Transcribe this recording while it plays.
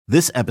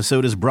This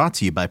episode is brought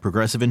to you by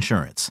Progressive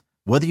Insurance.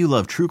 Whether you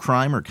love true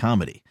crime or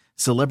comedy,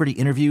 celebrity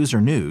interviews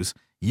or news,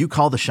 you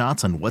call the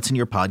shots on what's in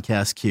your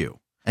podcast queue.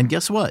 And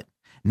guess what?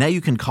 Now you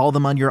can call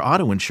them on your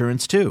auto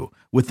insurance too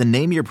with the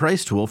Name Your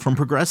Price tool from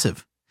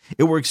Progressive.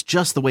 It works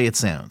just the way it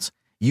sounds.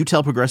 You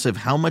tell Progressive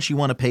how much you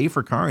want to pay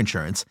for car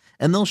insurance,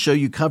 and they'll show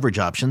you coverage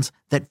options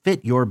that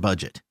fit your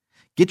budget.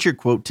 Get your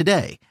quote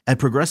today at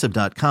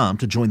Progressive.com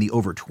to join the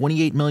over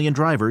 28 million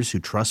drivers who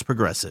trust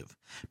Progressive.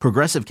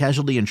 Progressive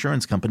Casualty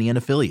Insurance Company and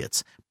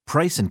Affiliates.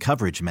 Price and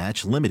coverage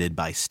match limited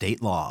by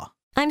state law.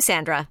 I'm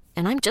Sandra,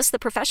 and I'm just the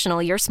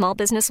professional your small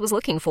business was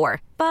looking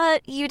for.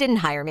 But you didn't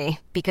hire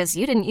me because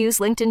you didn't use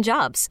LinkedIn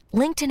Jobs.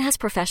 LinkedIn has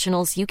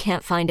professionals you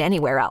can't find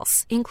anywhere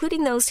else,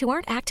 including those who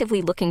aren't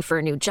actively looking for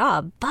a new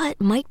job, but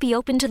might be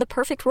open to the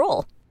perfect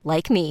role,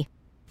 like me.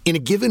 In a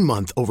given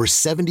month, over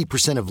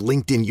 70% of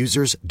LinkedIn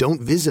users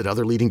don't visit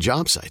other leading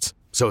job sites.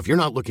 So if you're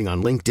not looking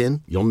on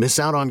LinkedIn, you'll miss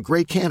out on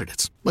great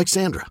candidates like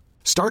Sandra.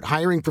 Start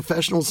hiring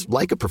professionals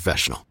like a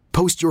professional.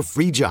 Post your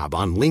free job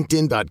on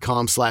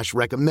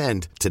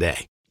linkedin.com/recommend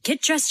today.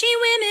 Get trusty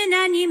women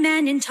and you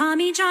men in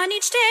Tommy John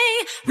each day.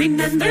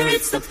 Remember,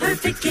 it's the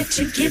perfect gift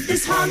to give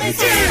this holiday.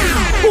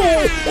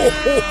 Ho, ho, ho,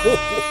 ho,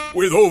 ho.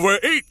 With over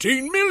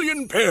 18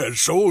 million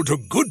pairs sold to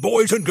good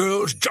boys and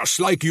girls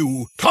just like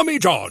you, Tommy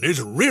John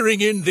is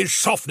rearing in this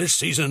softness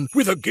season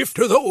with a gift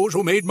to those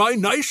who made my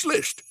nice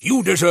list.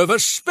 You deserve a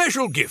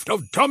special gift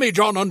of Tommy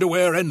John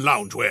underwear and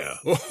loungewear.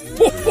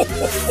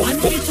 One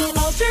people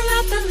all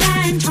throughout the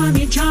land,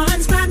 Tommy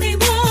John's proudly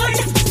worn.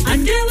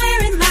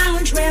 Underwear and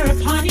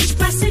loungewear upon each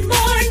blessed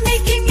morn,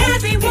 making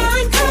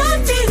everyone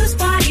come to whose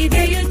body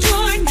they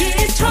adorn.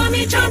 Give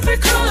Tommy John for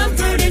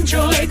comfort and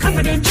joy,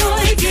 comfort and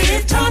joy.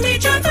 Give Tommy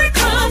John for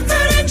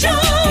comfort and joy.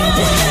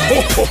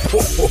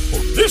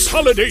 This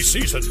holiday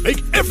season,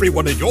 make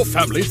everyone in your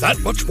family that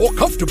much more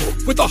comfortable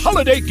with the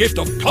holiday gift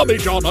of Tommy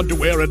John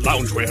underwear and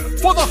loungewear.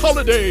 For the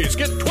holidays,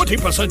 get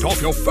 20%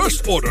 off your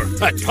first order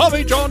at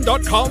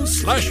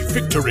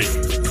TommyJohn.com/victory.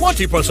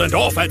 20%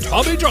 off at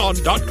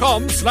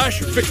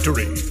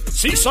TommyJohn.com/victory.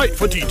 See site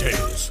for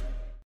details.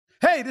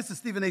 Hey, this is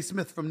Stephen A.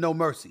 Smith from No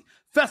Mercy.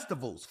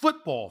 Festivals,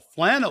 football,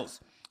 flannels.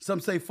 Some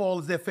say fall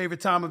is their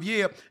favorite time of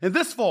year. And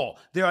this fall,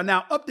 there are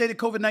now updated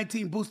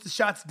COVID-19 booster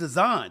shots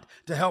designed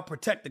to help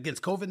protect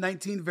against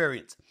COVID-19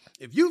 variants.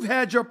 If you've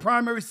had your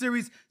primary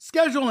series,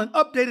 schedule an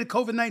updated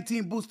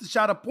COVID-19 booster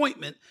shot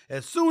appointment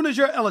as soon as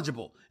you're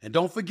eligible. And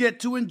don't forget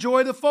to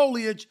enjoy the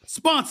foliage.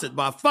 Sponsored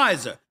by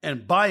Pfizer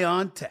and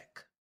BioNTech.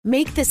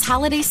 Make this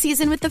holiday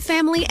season with the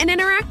family an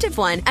interactive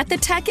one at the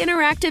Tech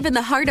Interactive in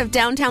the heart of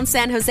downtown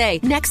San Jose,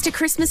 next to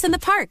Christmas in the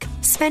Park.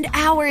 Spend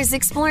hours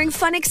exploring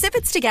fun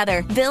exhibits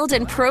together. Build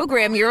and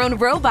program your own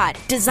robot.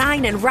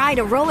 Design and ride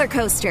a roller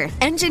coaster.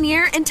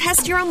 Engineer and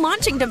test your own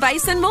launching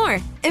device and more.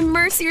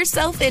 Immerse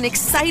yourself in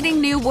exciting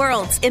new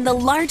worlds in the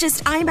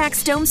largest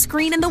IMAX dome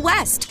screen in the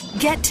West.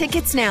 Get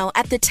tickets now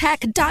at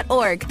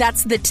thetech.org.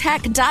 That's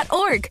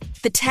thetech.org.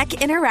 The Tech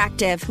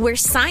Interactive, where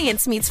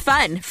science meets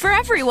fun for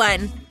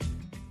everyone.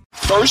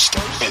 First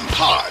and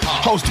Pod,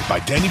 hosted by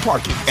Danny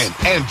Parkins and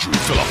Andrew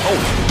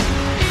Filippone.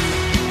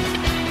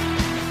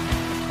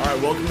 All right,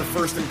 welcome to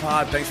First and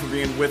Pod. Thanks for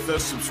being with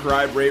us.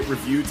 Subscribe, rate,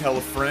 review, tell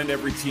a friend.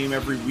 Every team,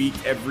 every week,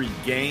 every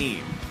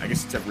game. I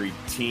guess it's every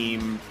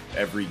team,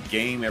 every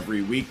game,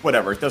 every week,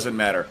 whatever. It doesn't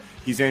matter.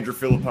 He's Andrew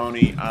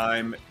Filippone.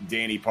 I'm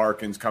Danny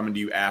Parkins, coming to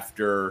you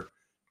after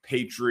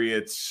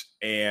Patriots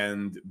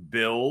and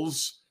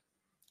Bills.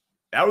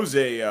 That was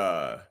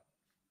a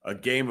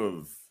game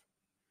of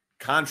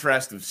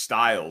contrast of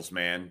styles,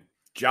 man.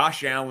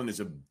 Josh Allen is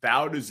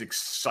about as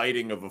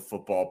exciting of a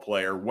football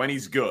player when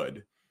he's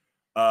good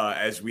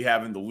as we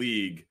have in the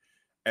league.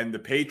 And the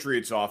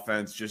Patriots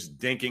offense just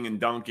dinking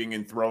and dunking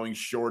and throwing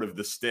short of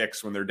the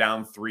sticks when they're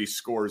down 3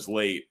 scores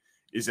late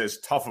is as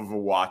tough of a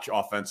watch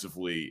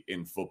offensively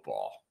in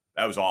football.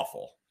 That was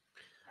awful.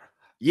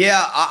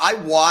 Yeah, I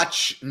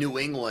watch New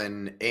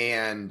England,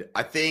 and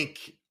I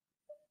think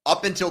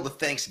up until the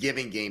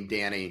Thanksgiving game,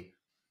 Danny,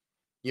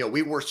 you know,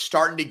 we were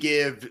starting to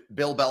give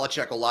Bill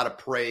Belichick a lot of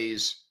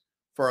praise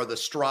for the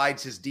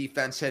strides his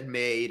defense had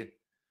made.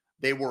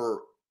 They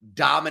were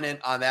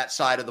dominant on that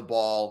side of the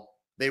ball.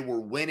 They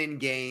were winning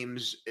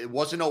games. It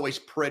wasn't always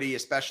pretty,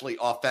 especially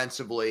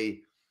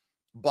offensively,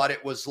 but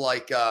it was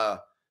like,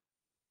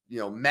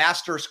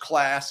 master's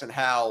class in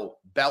how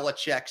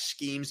Belichick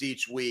schemes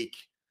each week,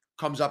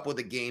 comes up with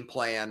a game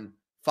plan,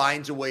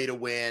 finds a way to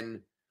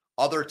win.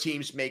 Other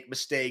teams make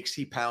mistakes.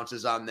 He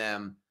pounces on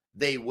them.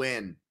 They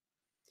win.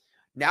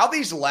 Now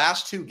these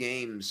last 2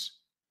 games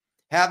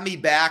have me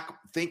back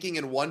thinking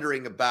and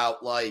wondering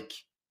about, like,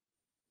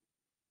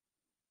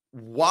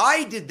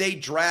 why did they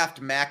draft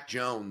Mac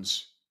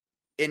Jones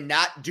and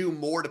not do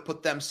more to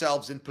put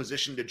themselves in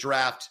position to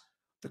draft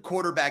the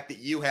quarterback that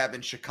you have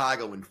in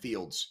Chicago in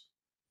Fields?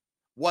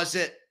 Was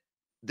it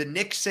the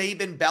Nick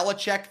Saban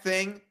Belichick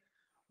thing?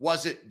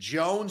 Was it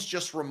Jones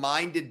just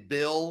reminded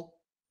Bill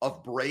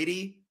of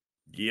Brady?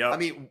 Yeah. I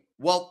mean,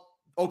 well,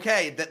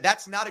 okay,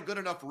 that's not a good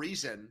enough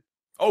reason.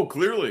 Oh,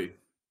 clearly.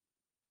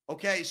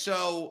 Okay,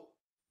 so,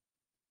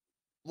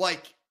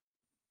 like,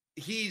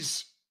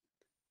 he's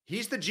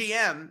the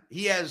GM.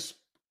 He has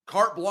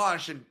carte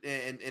blanche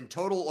and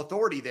total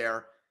authority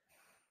there.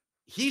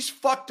 He's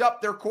fucked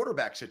up their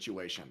quarterback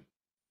situation.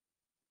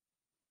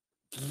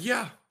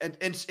 Yeah.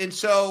 And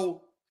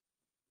so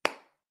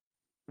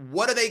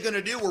what are they going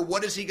to do, or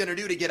what is he going to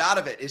do to get out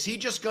of it? Is he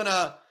just going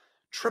to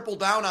triple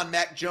down on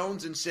Mac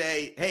Jones and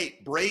say, hey,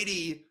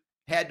 Brady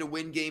had to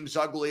win games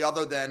ugly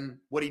other than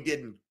what he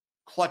did in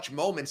clutch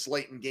moments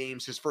late in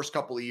games his first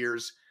couple of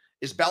years?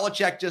 Is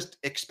Belichick just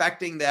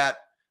expecting that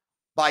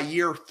by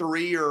year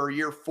 3 or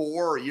year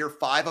 4 or year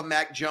 5 of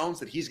Mac Jones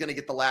that he's going to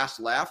get the last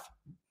laugh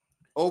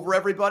over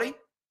everybody?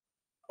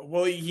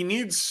 Well, he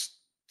needs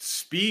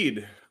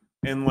speed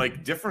and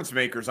like difference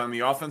makers on the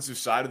offensive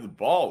side of the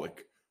ball.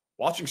 Like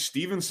watching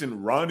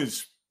Stevenson run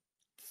is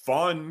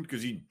fun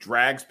because he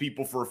drags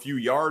people for a few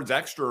yards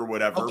extra or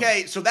whatever.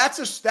 Okay, so that's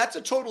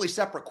a totally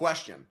separate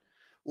question.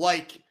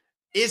 Like,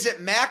 is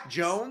it Mac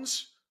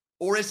Jones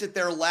or is it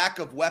their lack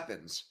of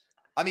weapons?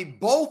 I mean,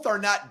 both are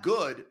not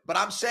good, but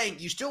I'm saying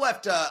they still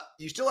have to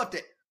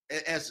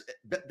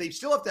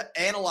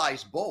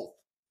analyze both.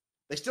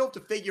 They still have to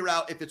figure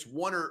out if it's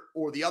one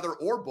or the other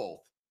or both.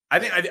 I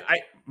think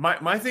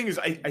my thing is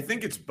I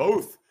think it's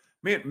both.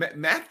 Man,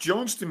 Mac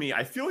Jones to me,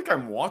 I feel like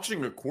I'm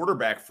watching a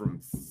quarterback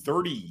from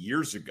 30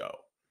 years ago.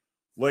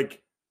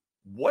 Like,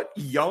 what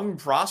young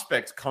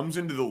prospect comes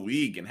into the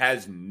league and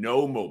has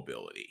no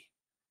mobility?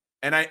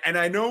 And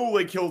I know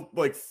like he'll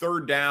like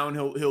third down,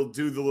 he'll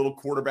do the little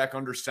quarterback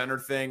under center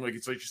thing. Like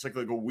it's like just like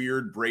a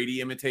weird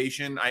Brady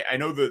imitation. I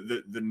know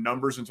the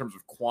numbers in terms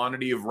of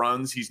quantity of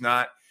runs, he's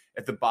not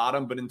at the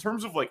bottom, but in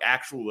terms of like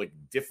actual like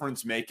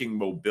difference making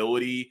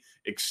mobility,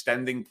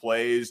 extending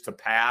plays to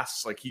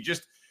pass, like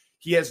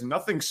he has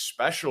nothing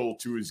special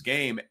to his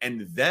game.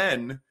 And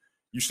then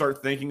you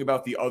start thinking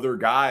about the other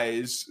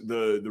guys,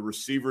 the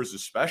receivers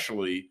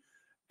especially,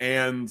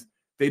 and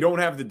they don't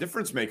have the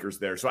difference makers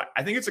there. So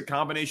I think it's a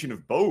combination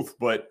of both,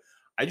 but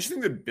I just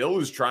think that Bill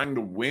is trying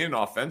to win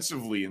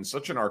offensively in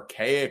such an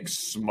archaic,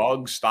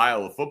 smug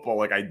style of football.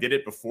 Like I did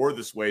it before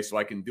this way, so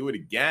I can do it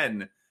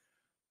again.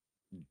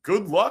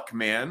 Good luck,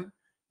 man.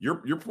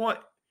 You're playing.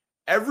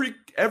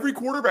 Every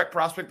quarterback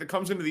prospect that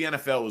comes into the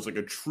NFL is like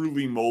a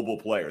truly mobile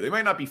player. They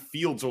might not be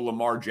Fields or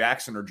Lamar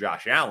Jackson or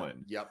Josh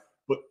Allen. Yep.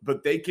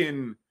 But they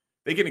can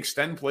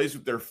extend plays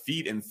with their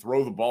feet and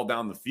throw the ball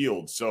down the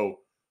field. So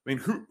I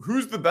mean,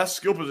 who's the best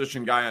skill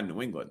position guy on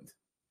New England?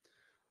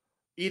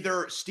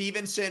 Either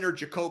Stevenson or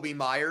Jacoby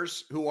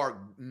Myers, who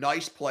are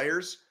nice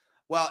players.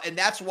 Well, and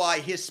that's why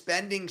his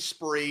spending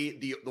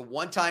spree, the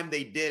one time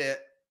they did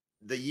it,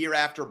 the year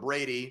after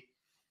Brady,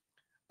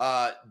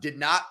 did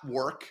not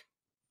work.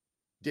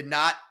 Did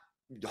not.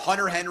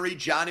 Hunter Henry,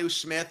 Jonnu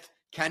Smith,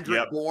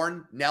 Kendrick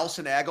Bourne,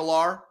 Nelson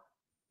Aguilar.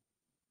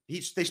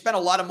 They spent a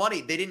lot of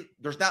money.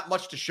 There's not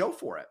much to show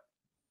for it.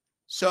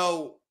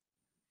 So,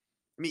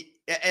 I mean,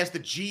 as the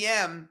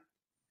GM,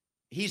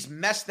 he's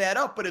messed that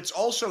up, but it's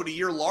also, to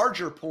your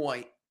larger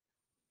point,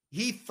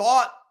 he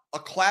thought a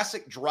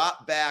classic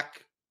drop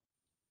back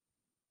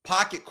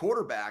pocket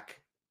quarterback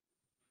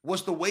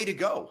was the way to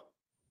go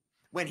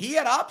when he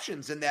had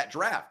options in that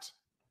draft.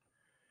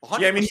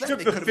 Yeah, I mean, he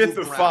took the 5th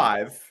of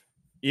 5.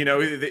 You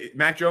know,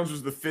 Mac Jones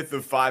was the 5th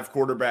of 5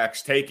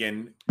 quarterbacks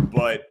taken,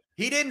 but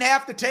he didn't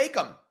have to take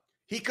them.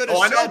 He could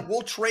have said,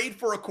 we'll trade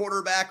for a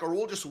quarterback or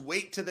we'll just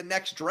wait to the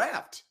next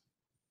draft.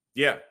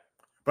 Yeah.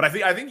 But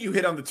I think you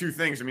hit on the two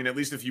things. I mean, at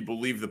least if you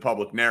believe the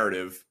public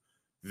narrative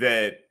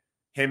that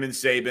him and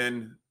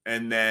Saban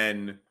and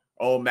then,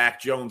 Mac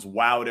Jones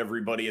wowed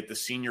everybody at the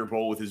Senior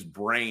Bowl with his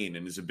brain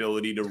and his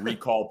ability to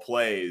recall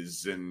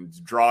plays and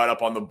draw it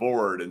up on the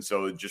board. And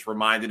so it just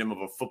reminded him of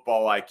a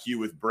football IQ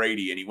with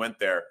Brady, and he went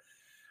there.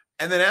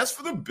 And then as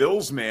for the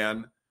Bills,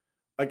 man,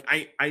 like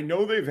I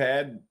know they've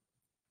had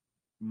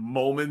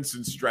moments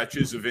and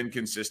stretches of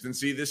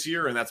inconsistency this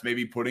year, and that's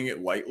maybe putting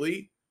it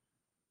lightly.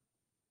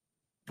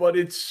 But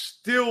it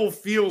still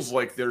feels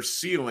like their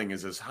ceiling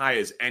is as high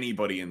as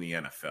anybody in the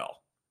NFL.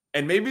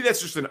 And maybe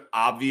that's just an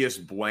obvious,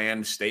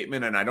 bland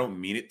statement, and I don't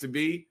mean it to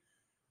be.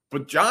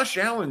 But Josh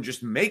Allen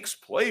just makes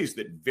plays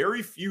that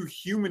very few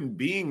human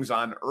beings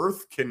on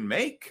earth can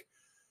make.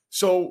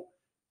 So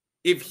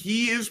if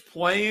he is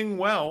playing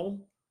well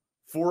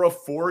for a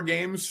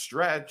 4-game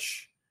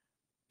stretch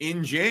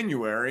in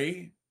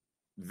January,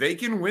 they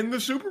can win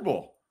the Super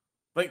Bowl.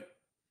 Like,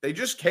 they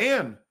just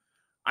can.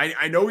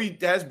 I know he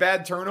has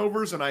bad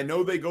turnovers, and I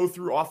know they go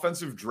through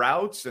offensive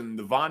droughts and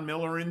the Von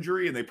Miller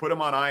injury, and they put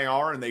him on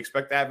IR, and they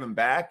expect to have him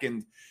back,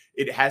 and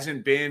it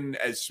hasn't been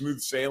as smooth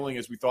sailing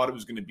as we thought it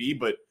was going to be,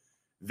 but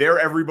they're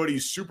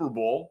everybody's Super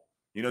Bowl.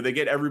 You know, they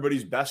get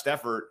everybody's best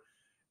effort,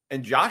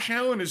 and Josh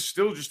Allen is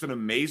still just an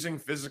amazing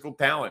physical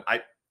talent.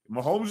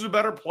 Mahomes is a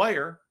better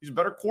player. He's a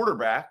better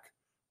quarterback,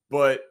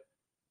 but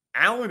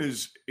Allen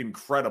is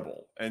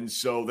incredible. And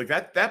so like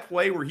that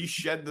play where he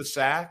shed the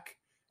sack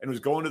and was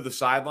going to the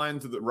sideline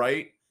to the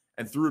right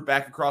and threw it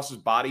back across his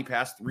body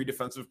past 3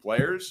 defensive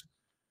players,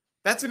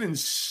 that's an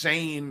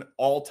insane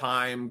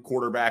all-time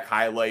quarterback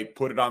highlight.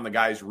 Put it on the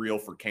guy's reel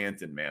for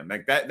Canton, man.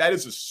 Like that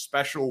is a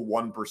special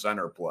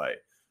 1%er play.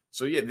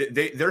 So, yeah,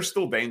 they're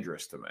still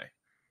dangerous to me.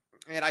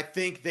 And I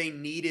think they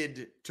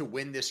needed to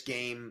win this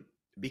game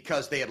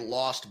because they had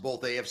lost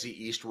both AFC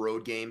East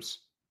road games.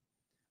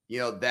 You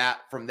know,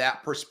 that from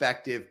that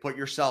perspective, put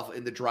yourself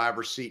in the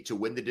driver's seat to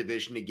win the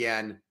division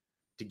again,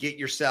 to get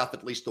yourself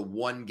at least the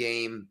one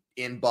game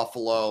in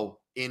Buffalo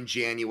in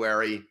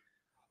January.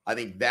 I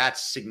think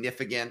that's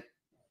significant.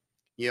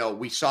 You know,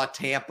 we saw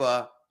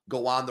Tampa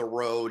go on the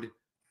road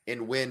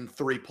and win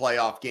 3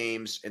 playoff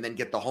games and then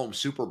get the home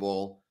Super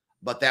Bowl,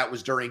 but that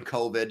was during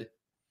COVID.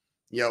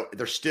 You know,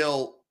 there's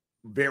still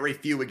very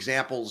few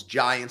examples,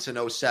 Giants in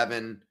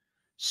 2007,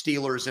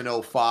 Steelers in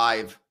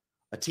 2005,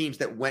 teams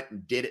that went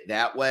and did it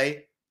that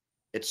way.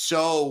 It's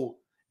so,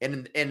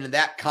 and in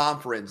that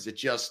conference, it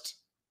just,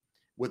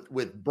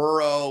 with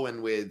Burrow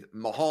and with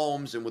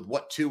Mahomes and with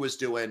what Tua is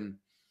doing,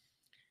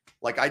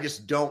 like, I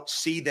just don't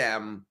see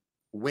them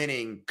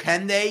winning.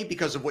 Can they,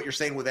 because of what you're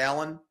saying with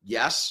Allen?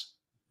 Yes.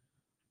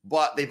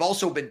 But they've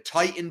also been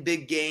tight in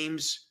big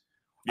games.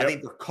 Yep. I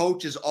think the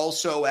coach is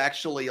also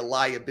actually a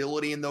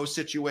liability in those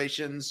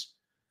situations.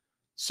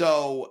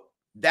 So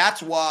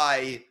that's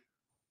why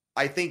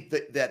I think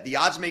that the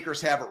odds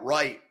makers have it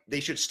right. They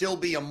should still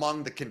be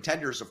among the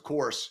contenders, of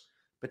course,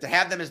 but to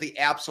have them as the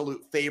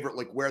absolute favorite,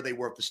 like where they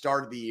were at the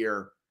start of the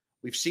year,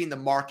 we've seen the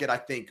market, I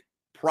think,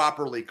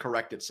 properly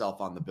correct itself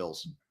on the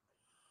Bills.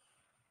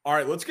 All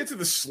right, let's get to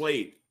the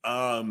slate.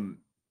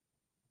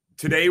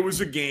 Today was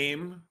a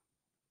game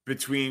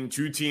between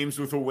two teams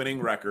with a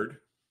winning record.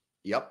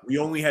 Yep. We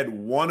only had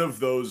one of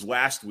those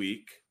last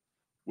week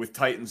with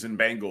Titans and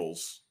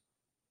Bengals.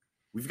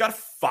 We've got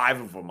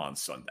 5 of them on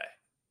Sunday.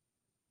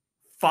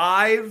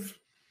 5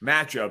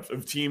 matchups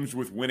of teams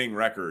with winning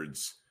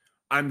records.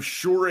 I'm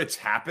sure it's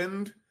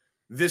happened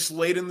this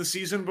late in the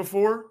season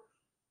before,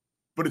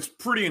 but it's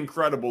pretty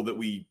incredible that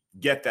we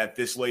get that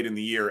this late in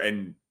the year,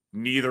 and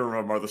neither of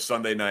them are the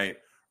Sunday night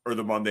or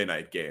the Monday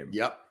night game.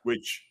 Yep.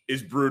 Which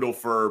is brutal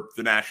for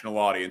the national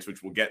audience,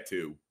 which we'll get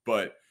to.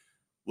 But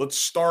let's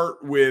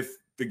start with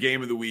the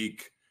game of the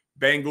week,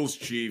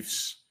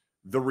 Bengals-Chiefs,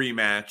 the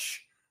rematch.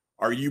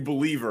 Are you a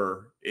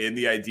believer in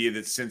the idea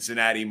that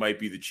Cincinnati might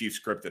be the Chiefs'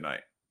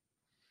 kryptonite?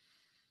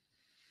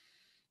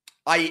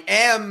 I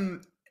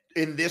am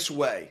in this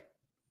way.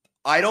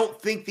 I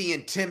don't think the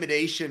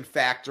intimidation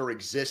factor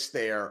exists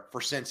there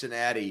for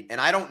Cincinnati, and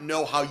I don't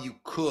know how you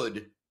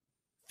could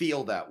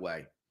feel that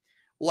way.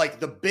 Like,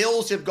 the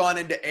Bills have gone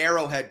into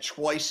Arrowhead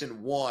twice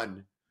and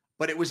won,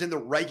 but it was in the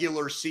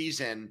regular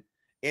season,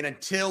 and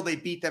until they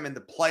beat them in the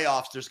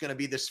playoffs, there's going to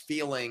be this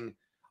feeling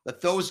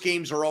that those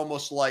games are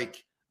almost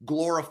like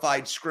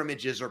glorified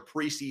scrimmages or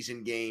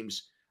preseason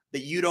games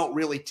that you don't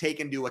really take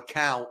into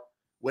account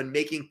when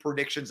making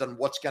predictions on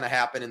what's going to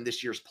happen in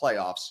this year's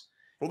playoffs.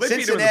 Well, they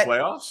beat them in the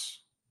playoffs.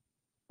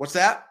 What's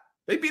that?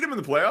 They beat them in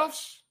the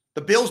playoffs.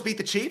 The Bills beat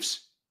the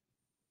Chiefs?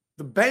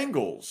 The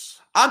Bengals.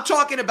 I'm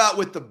talking about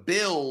with the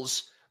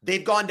Bills.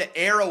 They've gone to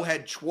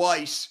Arrowhead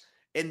twice,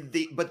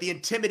 but the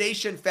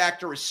intimidation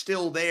factor is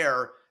still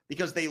there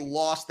because they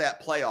lost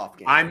that playoff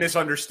game. I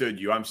misunderstood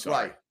you. I'm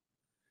sorry. Right.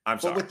 I'm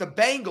sorry. But with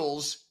the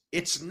Bengals,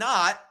 it's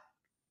not,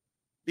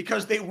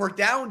 because they were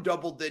down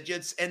double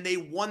digits and they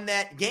won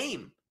that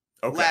game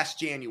last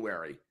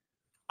January.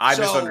 I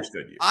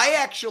misunderstood you. I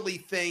actually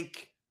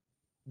think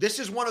this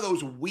is one of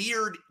those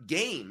weird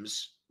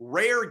games,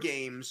 rare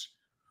games,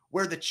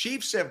 where the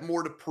Chiefs have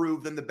more to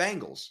prove than the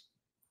Bengals.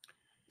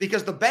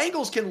 Because the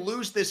Bengals can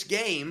lose this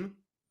game,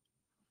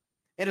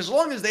 and as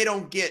long as they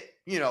don't get,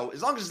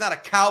 as long as it's not a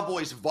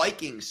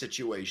Cowboys-Vikings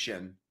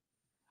situation,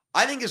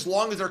 I think as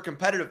long as they're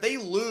competitive, they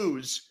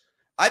lose.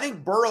 I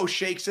think Burrow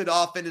shakes it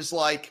off and is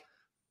like,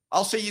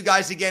 I'll see you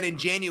guys again in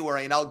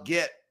January, and I'll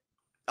get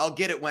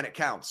it when it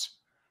counts.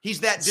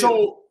 He's that dude.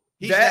 So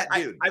He's that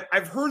dude.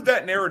 I've heard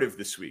that narrative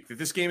this week, that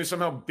this game is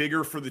somehow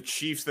bigger for the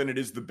Chiefs than it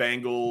is the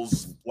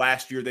Bengals.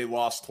 Last year they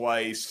lost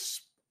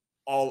twice.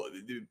 All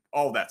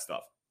that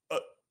stuff.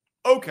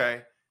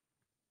 Okay.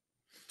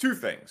 2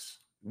 things.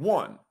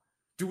 1,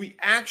 do we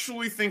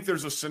actually think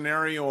there's a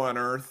scenario on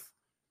earth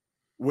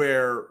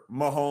where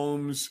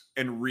Mahomes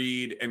and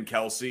Reed and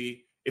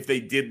Kelsey, if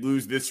they did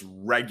lose this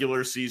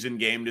regular season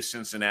game to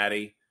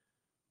Cincinnati,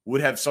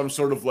 would have some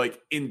sort of like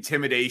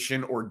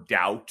intimidation or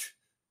doubt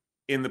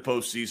in the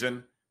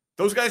postseason?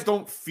 Those guys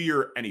don't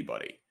fear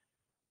anybody.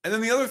 And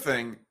then the other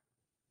thing,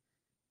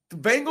 the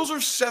Bengals are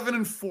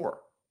 7-4.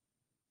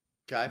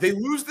 Okay. They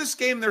lose this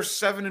game, they're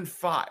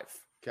 7-5.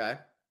 Okay.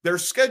 Their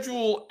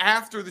schedule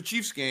after the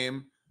Chiefs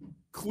game,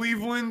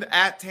 Cleveland,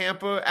 at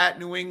Tampa, at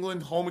New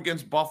England, home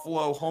against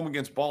Buffalo, home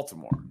against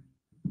Baltimore.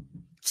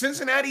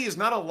 Cincinnati is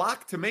not a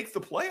lock to make the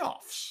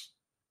playoffs.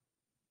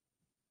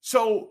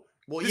 So,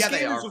 this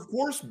game is, of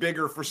course,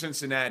 bigger for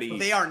Cincinnati. But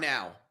they are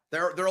now.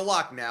 They're a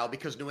lock now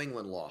because New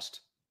England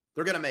lost.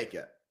 They're going to make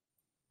it.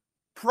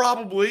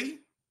 Probably.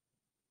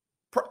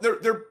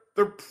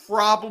 They're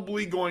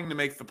probably going to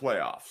make the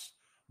playoffs.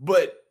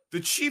 But the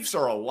Chiefs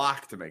are a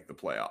lock to make the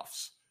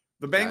playoffs.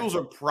 The Bengals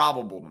are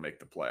probable to make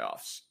the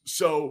playoffs.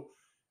 So,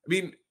 I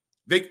mean,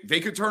 they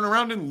could turn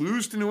around and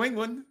lose to New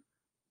England.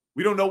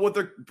 We don't know what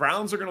the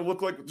Browns are going to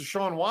look like with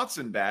Deshaun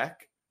Watson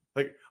back.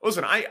 Like,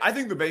 listen, I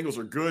think the Bengals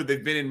are good.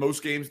 They've been in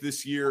most games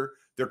this year.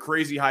 They're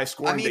crazy high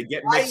scoring. They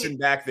get Mixon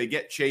back. They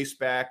get Chase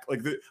back.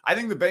 I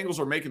think the Bengals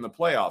are making the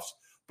playoffs.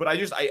 But I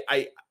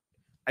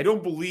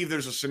don't believe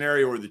there's a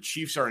scenario where the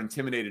Chiefs are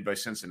intimidated by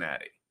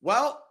Cincinnati.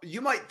 Well,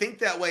 you might think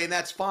that way, and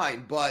that's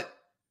fine. But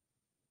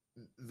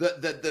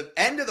the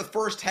end of the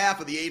first half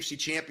of the AFC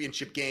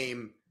Championship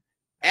game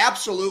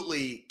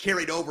absolutely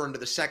carried over into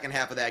the second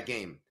half of that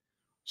game.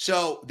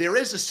 So there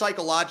is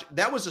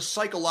that was a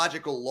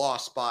psychological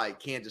loss by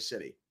Kansas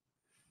City.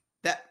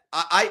 That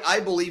I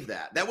believe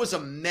that was a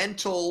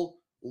mental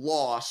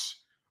loss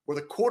where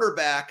the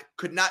quarterback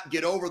could not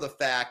get over the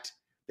fact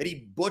that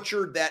he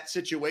butchered that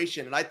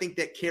situation. And I think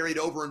that carried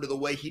over into the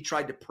way he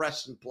tried to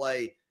press and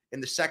play in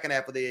the second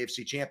half of the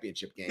AFC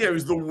Championship game. Yeah, it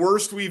was the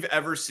worst we've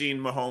ever seen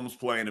Mahomes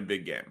play in a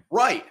big game.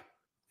 Right.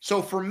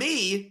 So for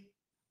me,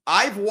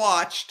 I've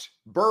watched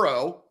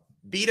Burrow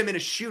beat him in a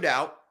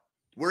shootout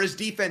where his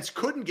defense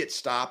couldn't get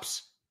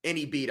stops, and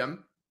he beat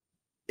him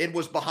and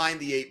was behind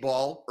the 8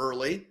 ball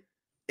early.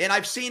 And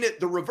I've seen it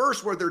the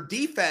reverse where their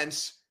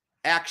defense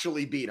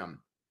actually beat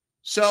him.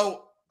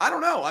 So I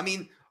don't know. I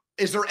mean,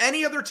 is there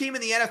any other team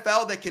in the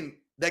NFL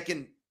that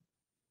can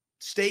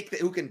stake that,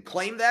 who can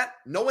claim that?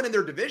 No one in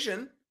their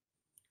division.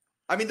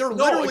 I mean, they're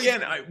literally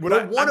one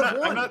of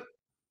one.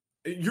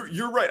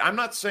 You're right. I'm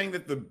not saying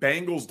that the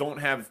Bengals don't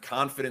have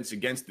confidence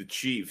against the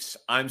Chiefs.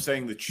 I'm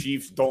saying the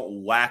Chiefs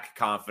don't lack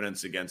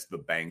confidence against the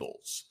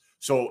Bengals.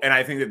 So, and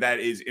I think that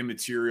is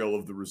immaterial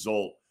of the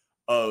result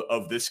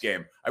of this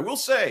game. I will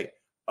say,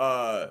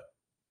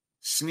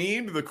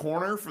 Snead, the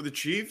corner for the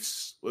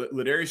Chiefs,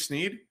 Ladarius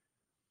Snead,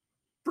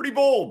 pretty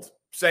bold,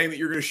 saying that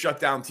you're going to shut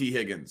down T.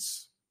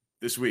 Higgins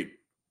this week.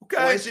 Okay.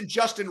 Well,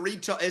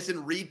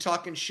 isn't Reed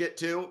talking shit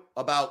too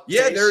about?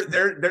 Yeah, Chase?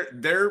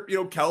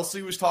 they're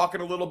Kelsey was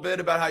talking a little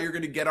bit about how you're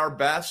going to get our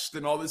best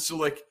and all this.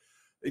 So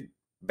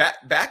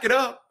back it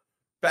up.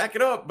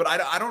 But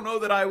I don't know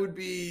that I would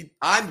be.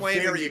 I'm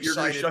very excited you're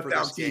going to shut for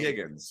down this T. game.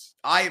 Higgins.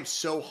 I am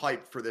so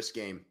hyped for this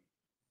game.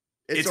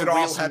 It's a an real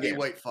awesome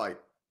heavyweight fight.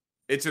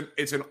 It's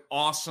an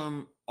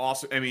awesome.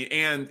 I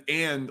mean,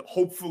 and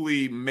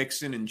hopefully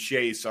Mixon and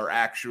Chase are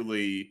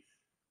actually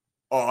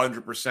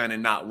 100%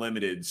 and not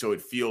limited, so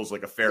it feels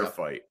like a fair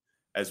fight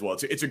as well.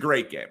 It's a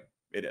great game.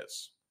 It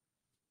is.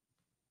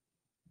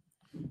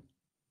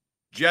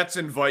 Jets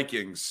and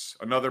Vikings,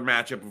 another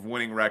matchup of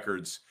winning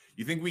records.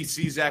 You think we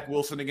see Zach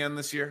Wilson again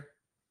this year?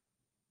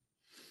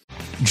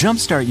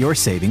 Jumpstart your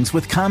savings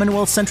with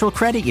Commonwealth Central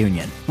Credit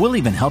Union. We'll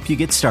even help you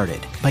get started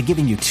by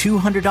giving you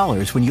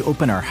 $200 when you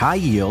open our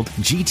high-yield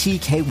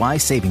GTKY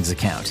savings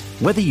account.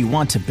 Whether you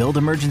want to build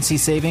emergency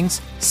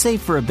savings,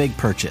 save for a big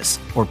purchase,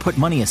 or put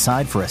money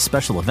aside for a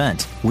special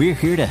event, we're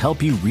here to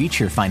help you reach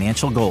your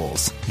financial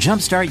goals.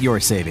 Jumpstart your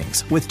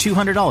savings with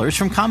 $200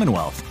 from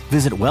Commonwealth.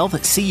 Visit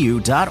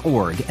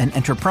wealthcu.org and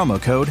enter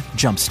promo code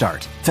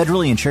JUMPSTART.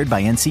 Federally insured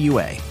by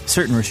NCUA.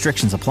 Certain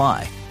restrictions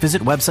apply.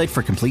 Visit website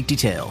for complete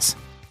details.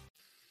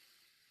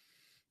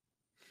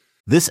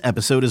 This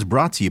episode is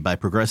brought to you by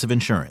Progressive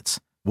Insurance.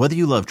 Whether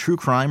you love true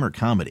crime or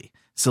comedy,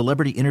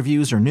 celebrity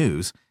interviews or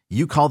news,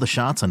 you call the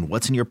shots on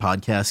what's in your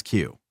podcast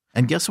queue.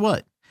 And guess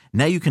what?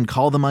 Now you can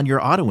call them on your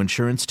auto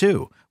insurance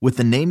too with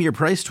the Name Your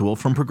Price tool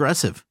from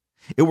Progressive.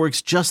 It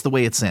works just the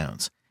way it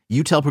sounds.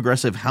 You tell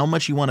Progressive how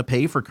much you want to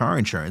pay for car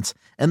insurance,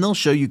 and they'll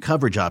show you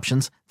coverage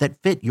options that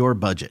fit your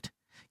budget.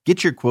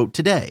 Get your quote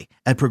today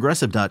at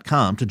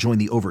Progressive.com to join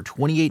the over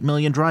 28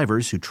 million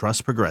drivers who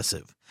trust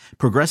Progressive.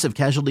 Progressive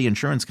Casualty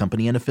Insurance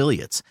Company and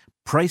Affiliates.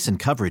 Price and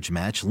coverage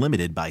match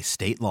limited by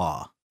state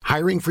law.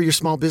 Hiring for your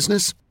small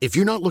business? If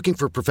you're not looking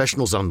for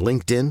professionals on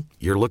LinkedIn,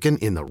 you're looking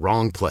in the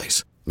wrong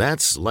place.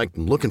 That's like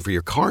looking for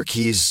your car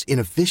keys in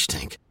a fish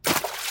tank.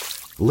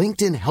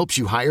 LinkedIn helps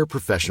you hire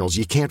professionals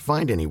you can't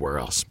find anywhere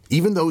else,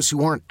 even those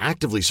who aren't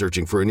actively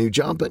searching for a new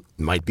job but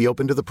might be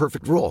open to the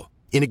perfect role.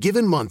 In a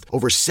given month,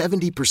 over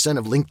 70%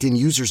 of LinkedIn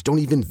users don't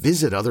even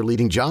visit other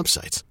leading job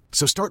sites.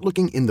 So start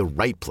looking in the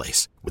right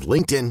place. With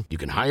LinkedIn, you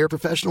can hire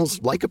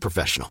professionals like a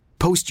professional.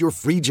 Post your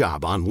free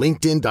job on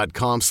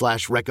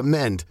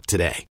linkedin.com/recommend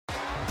today.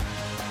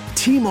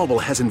 T-Mobile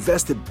has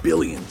invested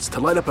billions to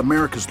light up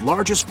America's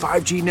largest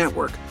 5G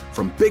network,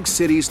 from big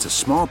cities to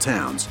small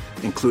towns,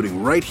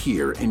 including right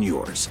here in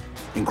yours.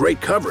 And great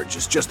coverage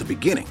is just the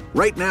beginning.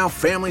 Right now,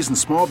 families and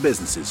small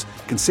businesses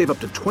can save up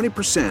to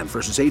 20%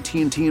 versus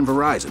AT&T and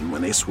Verizon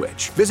when they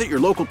switch. Visit your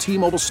local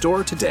T-Mobile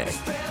store today.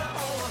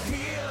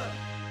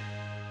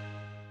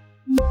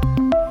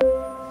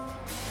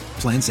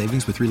 Plan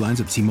savings with 3 lines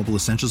of T-Mobile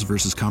Essentials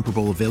versus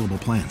comparable available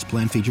plans.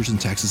 Plan features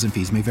and taxes and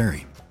fees may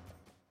vary.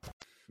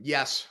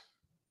 Yes,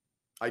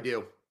 I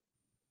do.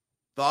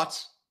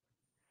 Thoughts?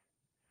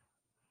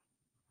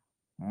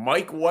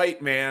 Mike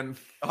White, man.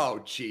 Oh,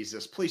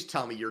 Jesus. Please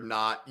tell me you're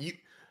not.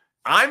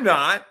 I'm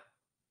not.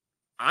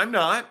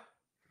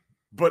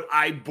 But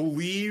I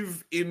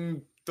believe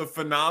in the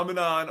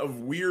phenomenon of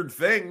weird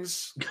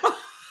things.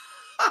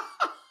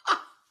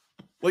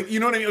 You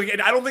know what I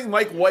mean? I don't think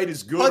Mike White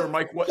is good or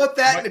Mike White. Put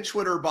that in a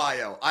Twitter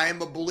bio. I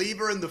am a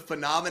believer in the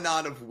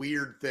phenomenon of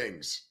weird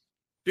things.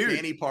 Dude.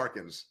 Danny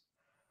Parkins.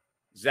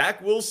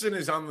 Zach Wilson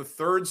is on the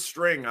third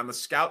string on the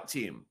scout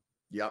team.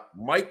 Yep.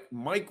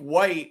 Mike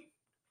White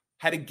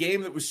had a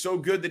game that was so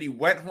good that he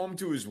went home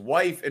to his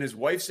wife, and his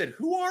wife said,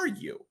 "Who are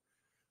you?"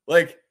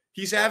 Like,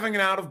 he's having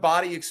an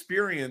out-of-body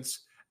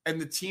experience,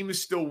 and the team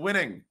is still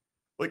winning.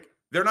 Like,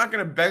 they're not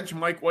going to bench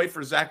Mike White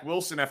for Zach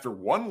Wilson after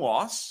one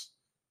loss.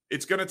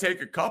 It's going to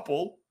take a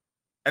couple.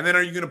 And then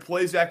are you going to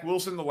play Zach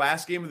Wilson the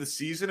last game of the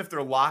season if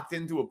they're locked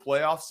into a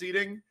playoff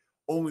seeding,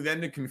 only then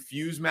to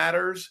confuse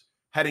matters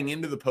heading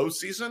into the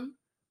postseason?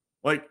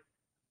 Like,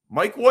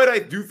 Mike White, I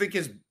do think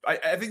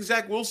I think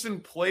Zach Wilson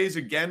plays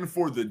again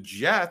for the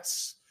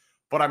Jets,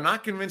 but I'm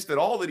not convinced at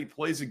all that he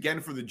plays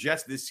again for the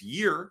Jets this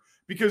year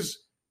because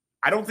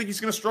I don't think he's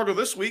going to struggle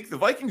this week. The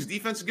Vikings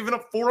defense is giving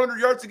up 400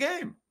 yards a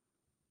game.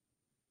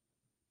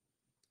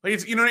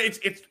 Like,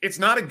 it's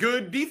not a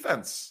good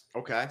defense.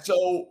 Okay.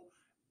 So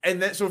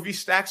if he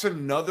stacks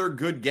another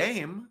good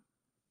game,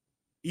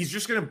 he's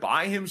just going to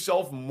buy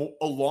himself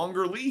a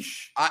longer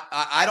leash.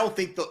 I don't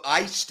think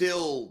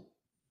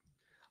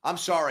I'm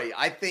sorry.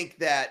 I think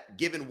that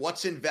given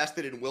what's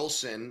invested in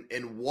Wilson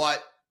and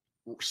what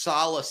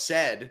Saleh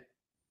said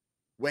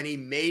when he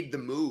made the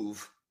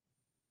move,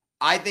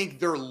 I think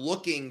they're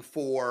looking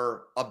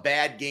for a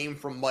bad game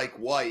from Mike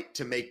White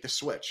to make the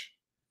switch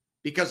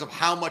because of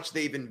how much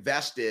they've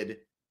invested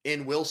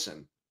in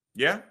Wilson.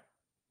 Yeah.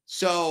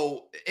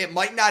 So it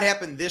might not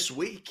happen this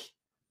week,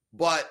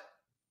 but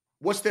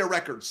what's their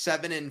record?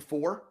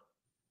 7-4?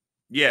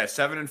 Yeah,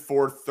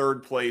 7-4,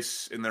 third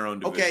place in their own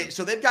division. Okay,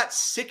 so they've got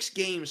 6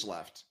 games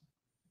left.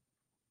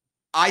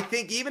 I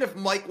think even if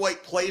Mike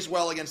White plays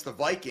well against the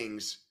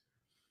Vikings,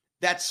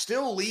 that's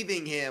still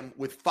leaving him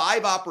with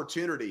 5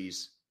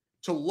 opportunities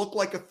to look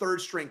like a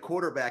third-string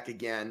quarterback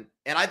again.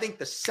 And I think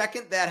the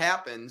second that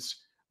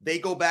happens, they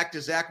go back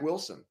to Zach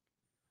Wilson.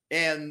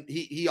 And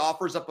he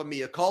offers up a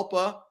mea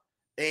culpa,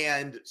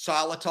 and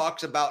Saleh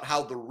talks about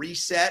how the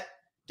reset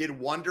did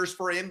wonders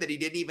for him, that he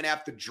didn't even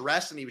have to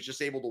dress and he was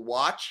just able to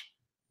watch.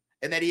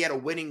 And that he had a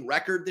winning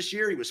record this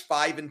year. He was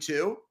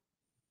 5-2.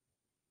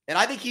 And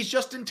I think he's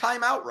just in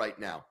timeout right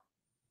now.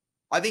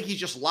 I think he's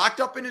just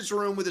locked up in his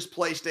room with his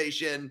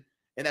PlayStation,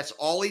 and that's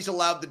all he's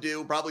allowed to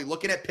do, probably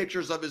looking at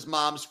pictures of his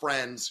mom's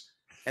friends.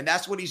 And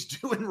that's what he's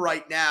doing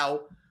right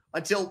now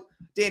until,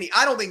 Danny,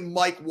 I don't think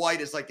Mike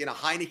White is like in a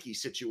Heineke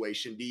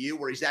situation, do you,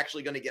 where he's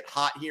actually going to get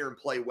hot here and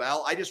play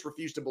well? I just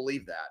refuse to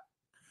believe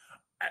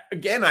that.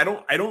 Again, I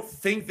don't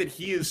think that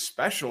he is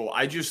special.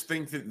 I just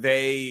think that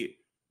they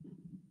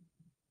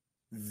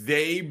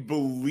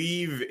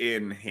believe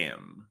in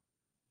him.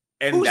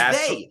 And who's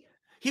they?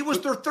 He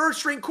was their third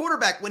string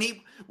quarterback.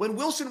 When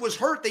Wilson was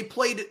hurt, they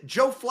played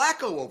Joe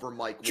Flacco over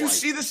Mike White. Did you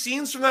see the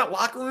scenes from that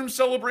locker room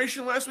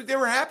celebration last week? They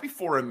were happy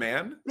for him,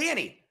 man.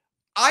 Danny,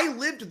 I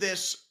lived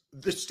this.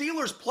 The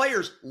Steelers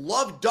players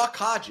loved Duck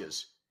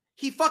Hodges.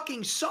 He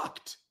fucking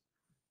sucked.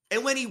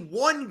 And when he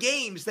won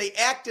games, they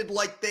acted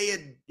like they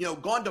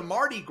had, gone to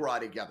Mardi Gras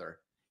together.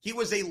 He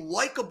was a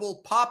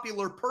likable,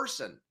 popular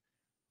person.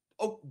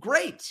 Oh,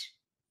 great.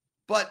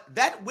 But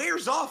that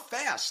wears off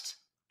fast.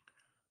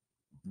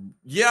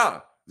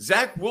 Yeah.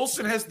 Zach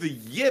Wilson has the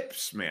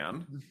yips,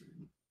 man.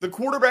 The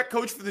quarterback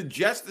coach for the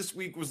Jets this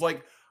week was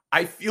like,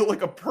 I feel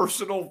like a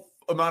personal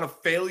amount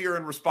of failure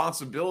and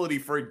responsibility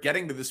for it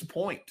getting to this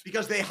point.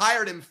 Because they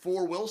hired him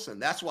for Wilson.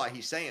 That's why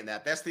he's saying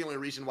that. That's the only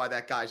reason why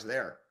that guy's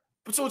there.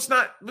 But so it's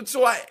not,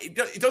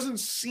 it doesn't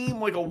seem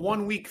like a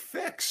 1-week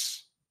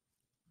fix.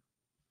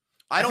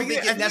 I don't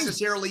think it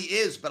necessarily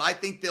is, but I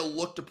think they'll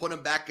look to put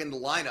him back in the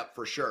lineup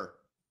for sure.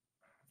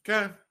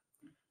 Okay.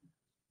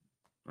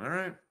 All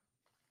right.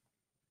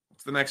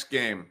 What's the next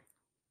game?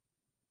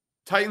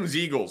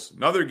 Titans-Eagles.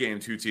 Another game,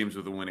 2 teams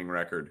with a winning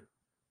record.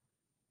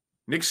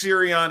 Nick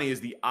Sirianni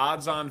is the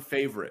odds-on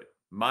favorite,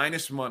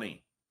 minus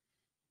money,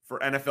 for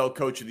NFL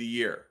Coach of the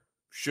Year.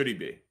 Should he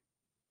be?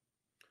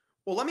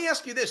 Well, let me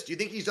ask you this. Do you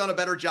think he's done a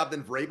better job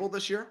than Vrabel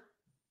this year?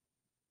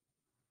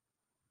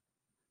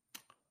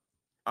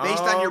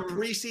 Based on your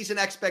preseason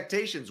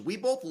expectations, we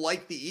both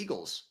like the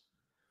Eagles.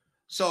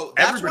 So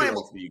that's everybody why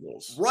likes the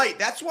Eagles. Right.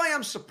 That's why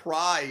I'm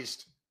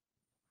surprised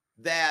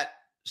that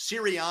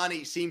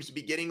Sirianni seems to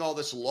be getting all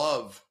this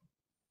love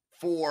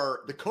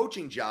for the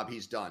coaching job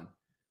he's done.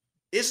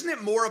 Isn't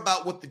it more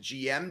about what the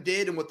GM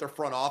did and what their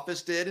front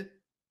office did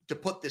to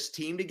put this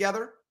team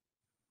together?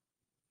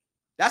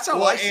 That's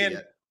how I see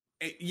it.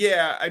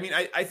 Yeah, I mean,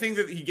 I think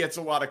that he gets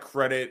a lot of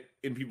credit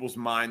in people's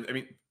mind. I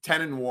mean,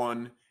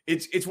 10-1.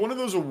 It's one of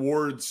those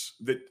awards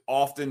that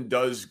often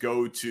does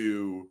go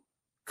to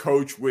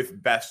coach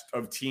with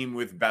team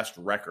with best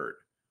record.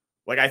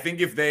 Like, I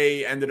think if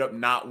they ended up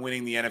not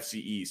winning the NFC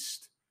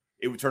East,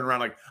 it would turn around.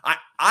 Like,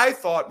 I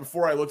thought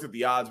before I looked at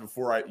the odds,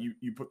 before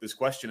you put this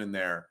question in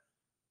there,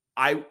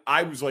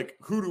 I was like,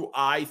 who do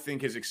I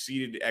think has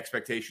exceeded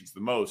expectations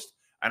the most?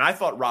 And I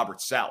thought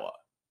Robert Saleh.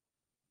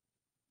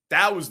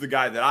 That was the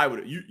guy that I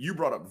would. You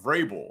brought up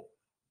Vrabel.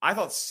 I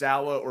thought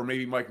Saleh or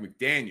maybe Mike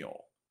McDaniel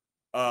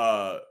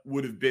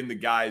would have been the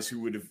guys who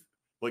would have,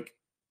 like,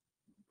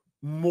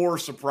 more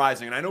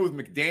surprising. And I know with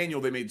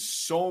McDaniel, they made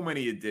so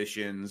many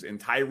additions, and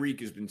Tyreek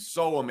has been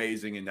so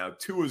amazing, and now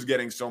Tua's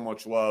getting so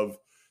much love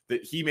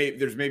that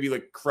there's maybe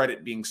like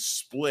credit being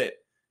split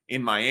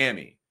in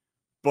Miami.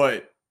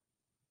 But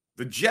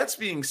the Jets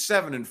being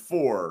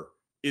 7-4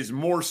 is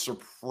more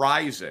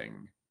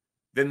surprising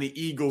than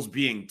the Eagles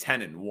being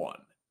 10-1.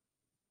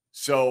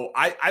 So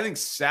I think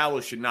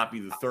Saleh should not be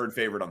the third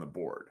favorite on the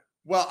board.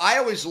 Well, I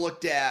always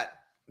looked at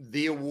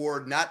the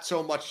award, not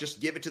so much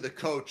just give it to the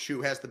coach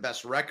who has the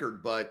best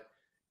record, but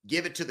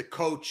give it to the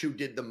coach who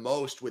did the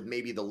most with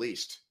maybe the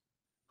least,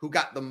 who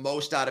got the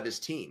most out of his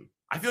team.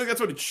 I feel like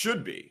that's what it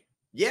should be.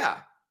 Yeah.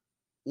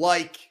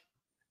 Like,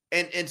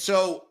 and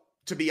so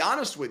to be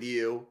honest with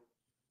you,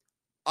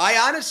 I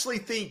honestly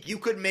think you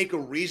could make a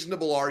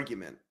reasonable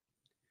argument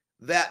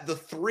that the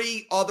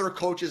three other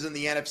coaches in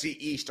the NFC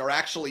East are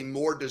actually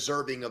more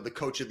deserving of the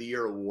Coach of the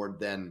Year award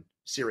than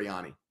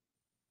Sirianni.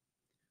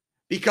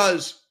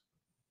 Because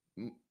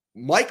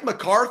Mike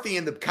McCarthy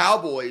and the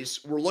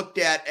Cowboys were looked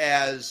at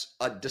as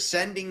a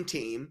descending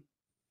team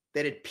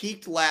that had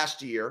peaked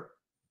last year,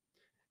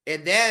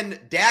 and then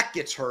Dak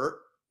gets hurt,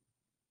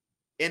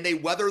 and they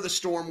weather the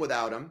storm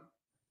without him.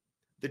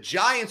 The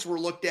Giants were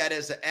looked at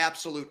as an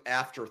absolute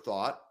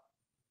afterthought.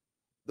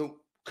 The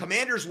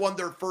Commanders won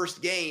their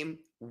first game.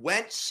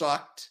 Wentz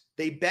sucked.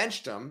 They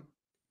benched him.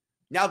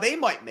 Now they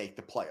might make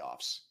the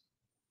playoffs.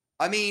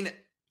 I mean,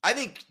 I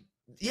think,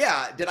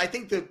 yeah, did I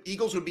think the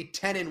Eagles would be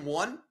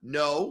 10-1?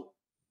 No.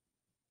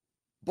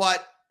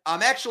 But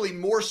I'm actually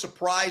more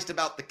surprised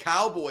about the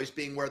Cowboys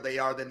being where they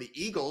are than the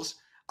Eagles.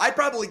 I'd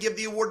probably give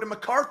the award to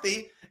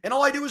McCarthy, and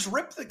all I do is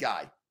rip the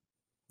guy.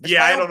 It's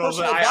I don't know.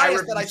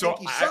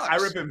 I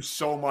rip him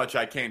so much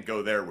I can't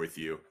go there with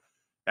you.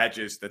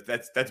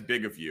 That's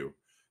big of you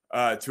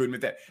to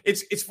admit that.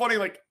 It's funny,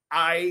 like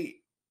Sirianni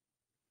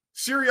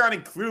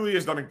clearly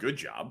has done a good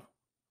job.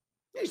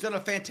 Yeah, he's done a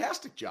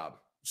fantastic job.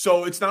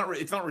 So it's not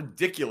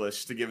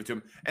ridiculous to give it to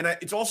him. And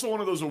it's also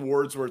one of those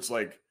awards where it's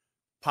like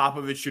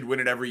Popovich should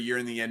win it every year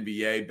in the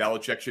NBA.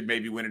 Belichick should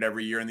maybe win it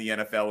every year in the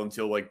NFL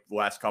until like the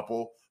last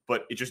couple,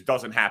 but it just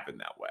doesn't happen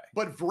that way.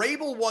 But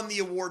Vrabel won the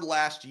award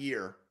last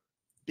year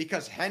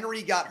because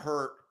Henry got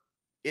hurt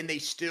and they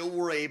still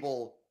were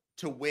able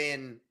to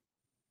win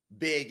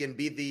big and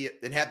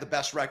and have the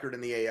best record in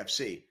the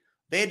AFC.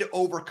 They had to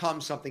overcome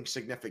something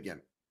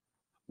significant.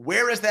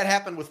 Where has that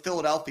happened with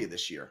Philadelphia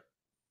this year?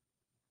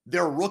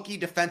 Their rookie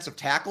defensive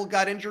tackle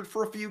got injured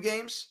for a few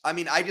games. I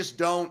mean, I just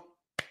don't.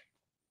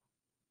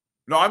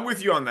 No, I'm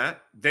with you on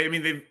that.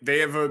 They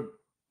have a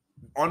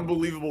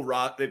unbelievable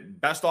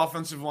best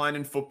offensive line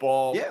in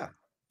football. Yeah.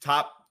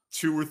 Top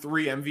 2 or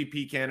 3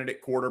 MVP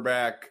candidate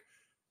quarterback.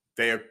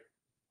 They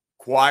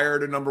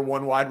acquired a number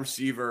 1 wide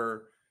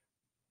receiver,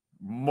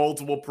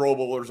 multiple Pro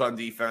Bowlers on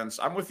defense.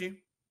 I'm with you.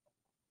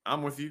 I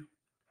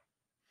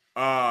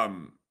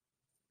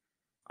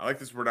like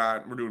this.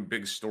 We're doing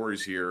big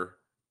stories here.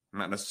 I'm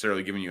not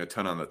necessarily giving you a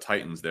ton on the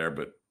Titans there,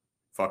 but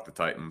fuck the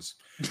Titans.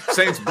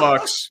 Saints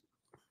Bucks.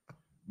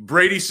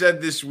 Brady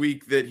said this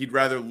week that he'd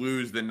rather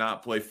lose than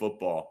not play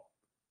football.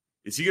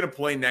 Is he going to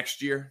play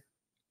next year?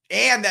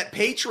 And that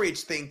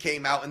Patriots thing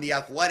came out in The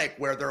Athletic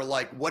where they're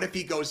like, what if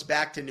he goes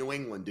back to New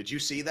England? Did you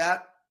see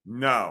that?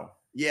 No.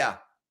 Yeah.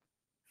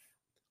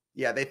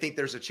 Yeah, they think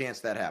there's a chance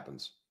that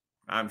happens.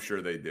 I'm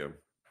sure they do.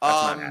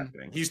 That's not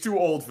happening. He's too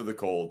old for the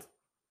cold.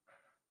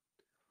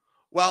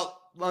 Well,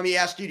 let me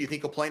ask you, do you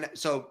think he'll play?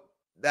 So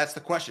that's the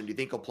question. Do you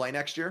think he'll play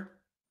next year?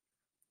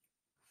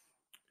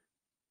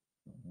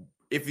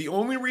 If the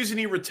only reason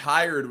he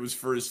retired was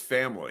for his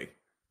family,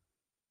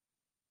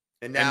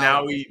 and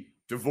now he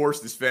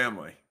divorced his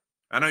family.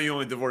 I know you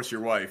only divorced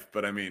your wife,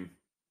 but I mean,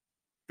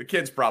 the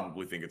kids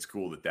probably think it's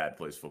cool that dad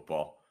plays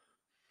football.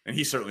 And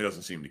he certainly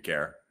doesn't seem to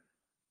care.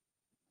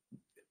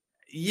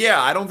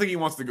 Yeah, I don't think he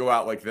wants to go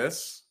out like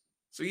this.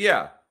 So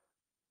yeah,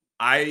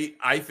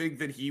 I think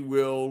that he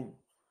will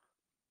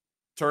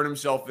turn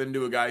himself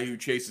into a guy who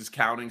chases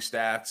counting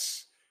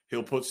stats.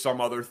 He'll put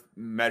some other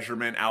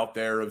measurement out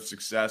there of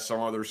success,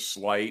 some other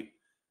slight,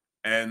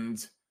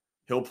 and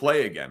he'll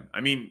play again.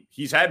 I mean,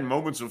 he's had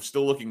moments of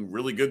still looking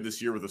really good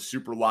this year with a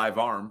super live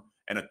arm,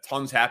 and a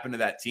ton's happened to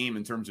that team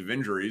in terms of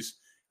injuries.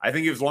 I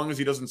think as long as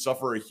he doesn't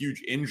suffer a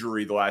huge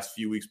injury the last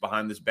few weeks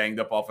behind this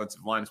banged-up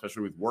offensive line,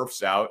 especially with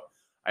Wirfs out,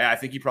 I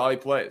think he probably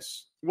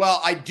plays.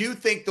 Well, I do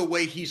think the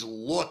way he's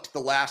looked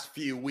the last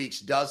few weeks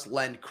does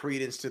lend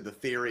credence to the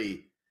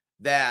theory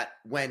that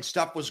when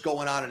stuff was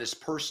going on in his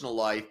personal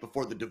life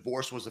before the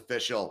divorce was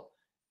official,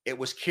 it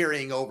was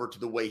carrying over to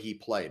the way he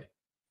played.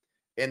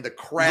 And the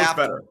Kraft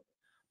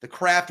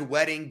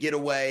wedding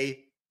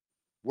getaway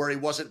where he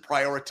wasn't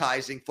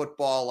prioritizing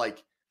football,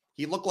 like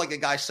he looked like a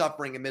guy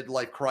suffering a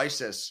midlife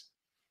crisis.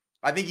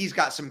 I think he's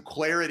got some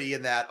clarity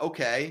in that,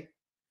 okay,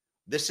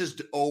 this is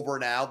over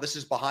now. This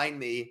is behind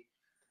me.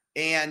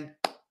 And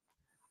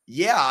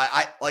yeah,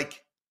 I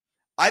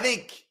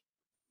think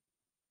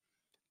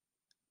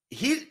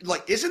he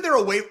isn't there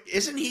a way,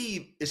 is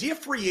he a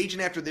free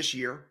agent after this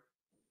year?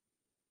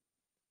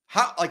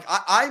 How,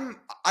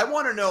 I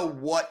want to know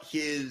what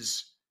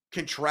his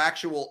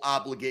contractual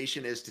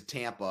obligation is to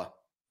Tampa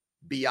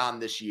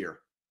beyond this year?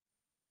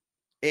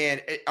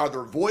 And are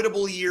there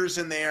voidable years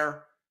in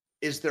there?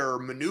 Is there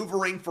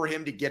maneuvering for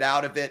him to get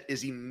out of it?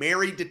 Is he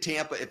married to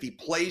Tampa? If he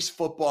plays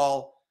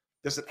football,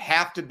 does it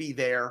have to be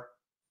there?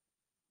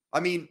 I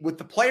mean, with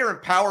the player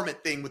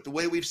empowerment thing, with the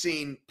way we've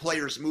seen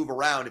players move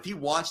around, if he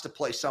wants to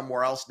play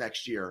somewhere else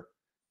next year,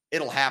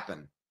 it'll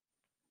happen.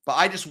 But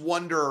I just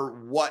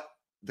wonder what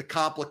the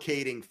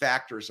complicating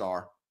factors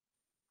are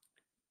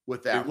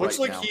with that. It looks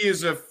like he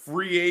is a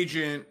free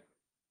agent,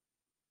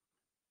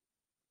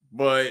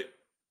 but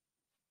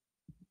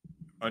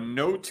a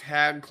no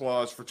tag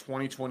clause for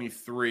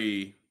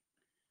 2023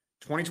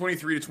 to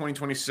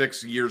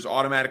 2026 years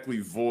automatically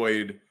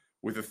void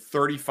with a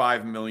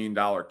 $35 million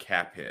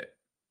cap hit.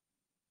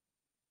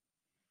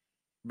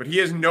 But he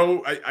has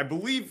no, I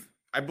believe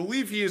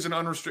he is an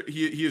unrestricted,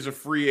 he is a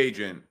free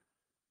agent.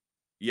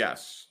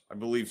 Yes, I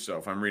believe so,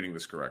 if I'm reading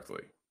this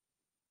correctly.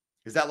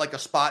 Is that like a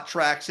spot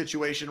track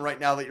situation right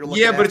now that you're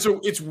looking at? Yeah, but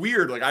it's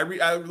weird. Like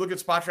I look at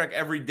Spot Track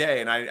every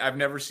day, and I've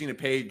never seen a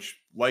page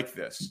like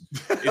this.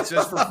 It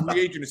says for free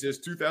agent, it says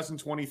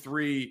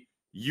 2023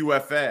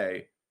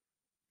 UFA,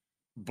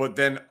 but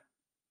then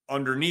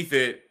underneath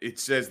it, it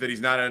says that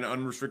he's not an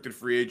unrestricted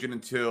free agent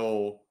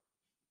until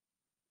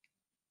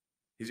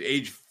his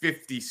age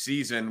 50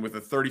 season with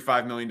a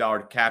 $35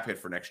 million cap hit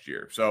for next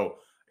year. So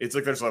it's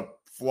like there's a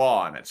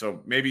flaw in it.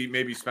 So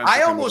maybe Spencer.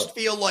 I almost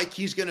feel like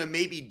he's going to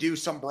maybe do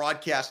some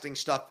broadcasting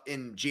stuff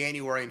in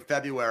January and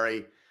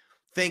February.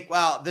 Think,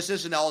 wow, this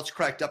isn't all it's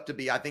cracked up to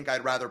be. I think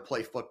I'd rather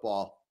play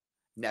football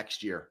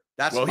next year.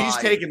 He's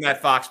taking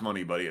that Fox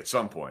money, buddy, at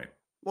some point.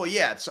 Well,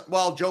 yeah.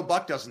 Joe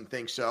Buck doesn't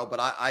think so, but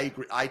I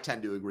agree. I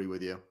tend to agree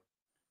with you.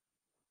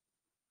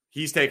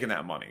 He's taking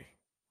that money.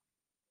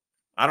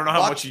 I don't know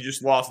how much he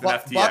just lost in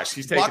FTX.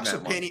 He's taking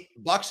that money.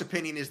 Buck's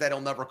opinion is that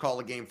he'll never call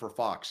a game for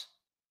Fox.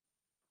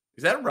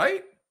 Is that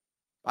right?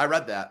 I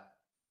read that.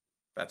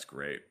 That's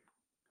great.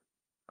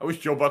 I wish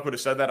Joe Buck would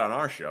have said that on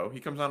our show. He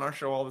comes on our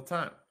show all the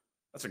time.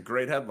 That's a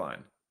great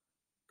headline.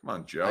 Come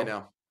on, Joe. I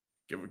know.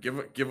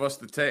 Give us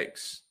the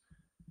takes.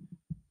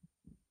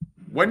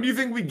 When do you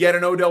think we get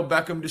an Odell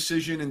Beckham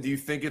decision, and do you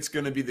think it's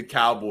going to be the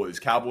Cowboys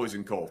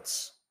and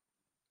Colts?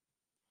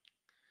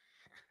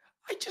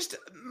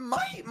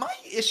 My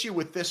issue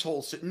with this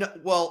whole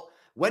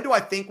when do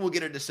I think we'll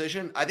get a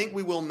decision? I think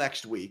we will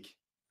next week.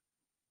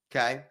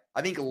 Okay.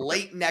 I think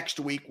late next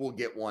week we'll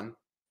get one.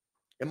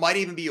 It might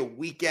even be a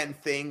weekend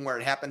thing where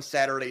it happens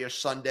Saturday or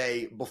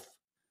Sunday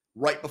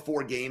right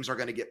before games are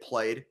going to get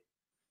played.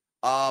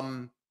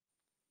 But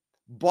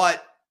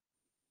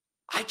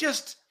I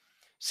just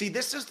see,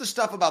 this is the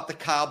stuff about the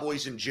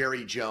Cowboys and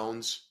Jerry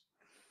Jones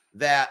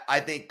that I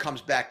think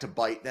comes back to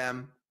bite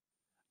them.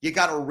 You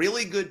got a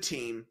really good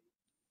team.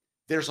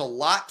 There's a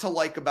lot to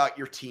like about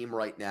your team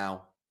right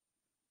now.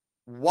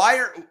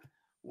 Why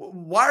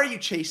are you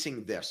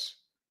chasing this?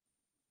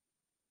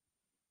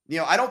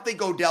 I don't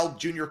think Odell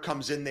Jr.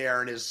 comes in there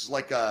and is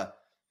like a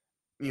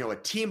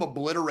team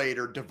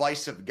obliterator,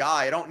 divisive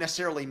guy. I don't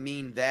necessarily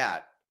mean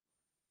that.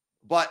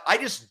 But I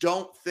just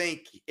don't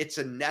think it's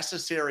a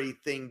necessary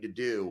thing to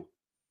do.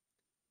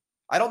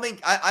 I don't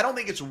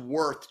think it's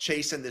worth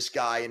chasing this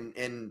guy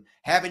and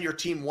having your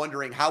team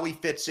wondering how he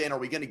fits in. Are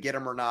we going to get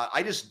him or not?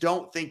 I just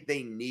don't think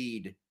they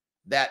need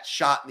that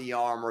shot in the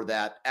arm or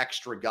that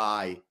extra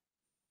guy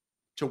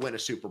to win a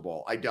Super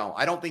Bowl. I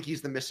don't think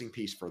he's the missing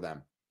piece for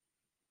them.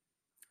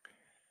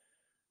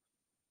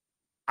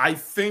 I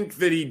think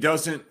that he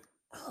doesn't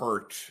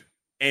hurt.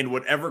 And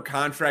whatever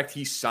contract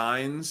he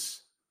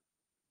signs,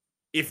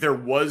 if there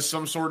was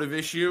some sort of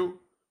issue,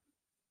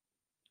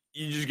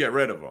 you just get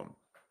rid of him.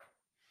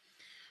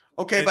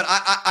 Okay, but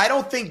I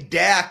don't think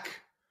Dak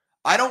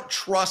 – I don't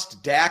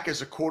trust Dak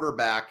as a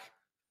quarterback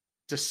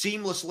to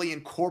seamlessly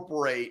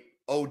incorporate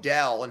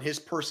Odell and his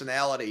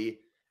personality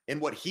and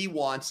what he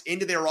wants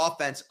into their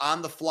offense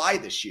on the fly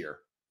this year.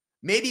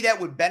 Maybe that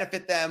would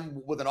benefit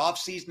them with an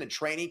offseason and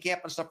training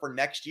camp and stuff for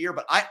next year,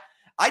 but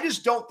I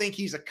just don't think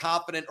he's a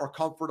confident or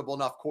comfortable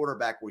enough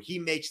quarterback where he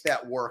makes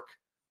that work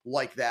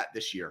like that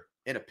this year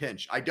in a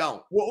pinch. I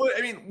don't. Well,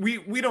 I mean,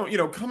 we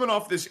don't, coming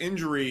off this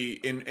injury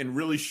in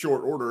really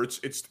short order,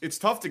 it's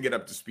tough to get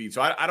up to speed.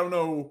 So I don't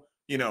know,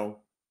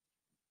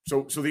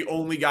 so the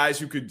only guys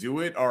who could do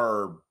it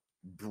are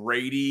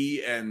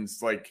Brady and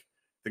like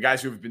the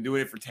guys who have been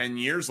doing it for 10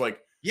 years. Like,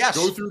 yes.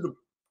 Go through the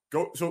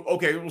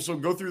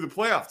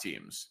playoff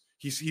teams.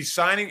 He's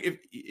signing if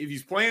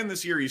he's playing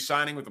this year, he's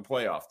signing with the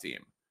playoff team.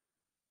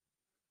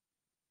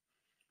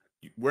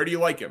 Where do you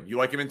like him? You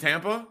like him in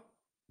Tampa?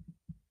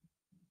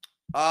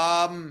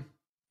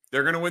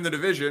 They're going to win the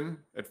division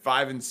at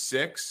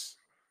 5-6.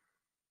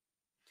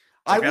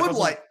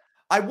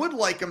 I would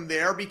like him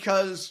there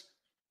because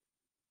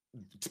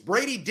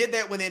Brady did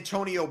that with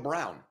Antonio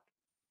Brown.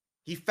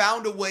 He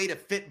found a way to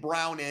fit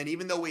Brown in,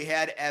 even though we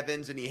had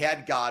Evans and he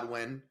had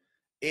Godwin,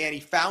 and he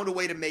found a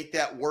way to make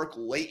that work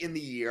late in the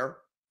year,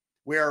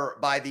 where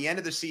by the end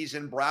of the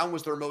season, Brown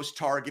was their most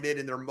targeted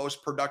and their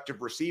most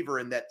productive receiver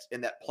in that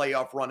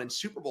playoff run and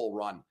Super Bowl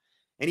run.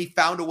 And he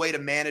found a way to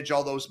manage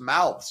all those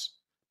mouths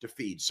to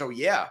feed. So,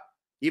 yeah,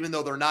 even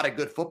though they're not a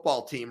good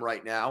football team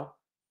right now,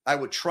 I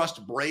would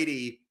trust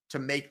Brady to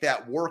make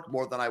that work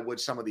more than I would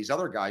some of these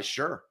other guys.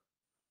 Sure.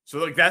 So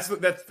like that's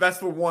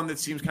the one that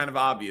seems kind of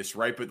obvious,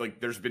 right? But like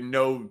there's been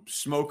no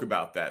smoke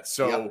about that.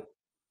 So,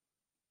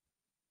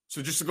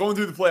 So just going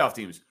through the playoff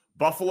teams,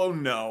 Buffalo,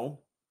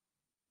 no.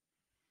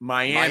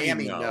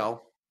 Miami,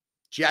 no.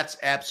 Jets,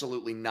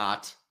 absolutely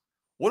not.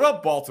 What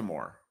about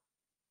Baltimore?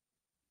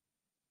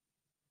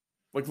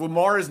 Like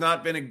Lamar has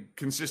not been a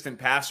consistent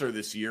passer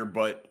this year,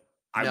 but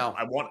I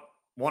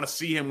want to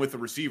see him with the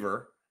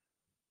receiver.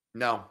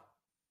 No.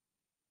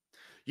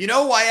 You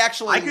know,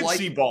 I could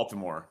see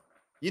Baltimore.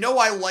 You know,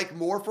 I like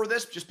more for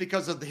this just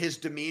because of his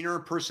demeanor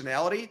and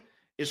personality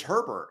is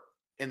Herbert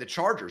and the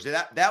Chargers.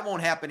 That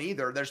won't happen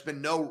either. There's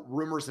been no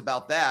rumors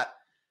about that,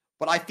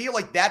 but I feel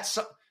like that's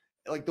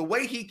like the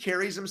way he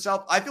carries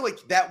himself. I feel like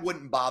that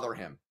wouldn't bother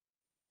him.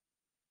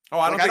 Oh,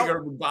 I don't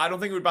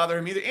think it would bother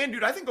him either. And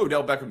dude, I think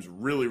Odell Beckham's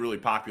really, really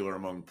popular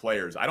among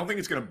players. I don't think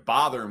it's going to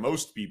bother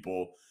most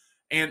people.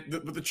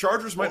 But the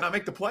Chargers might not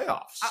make the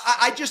playoffs.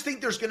 I just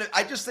think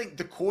I just think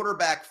the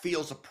quarterback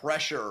feels a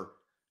pressure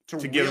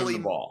to give him the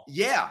ball.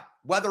 Yeah.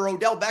 Whether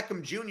Odell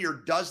Beckham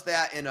Jr. does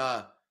that in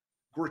a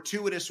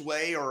gratuitous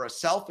way or a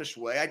selfish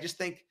way, I just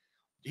think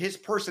his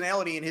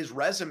personality and his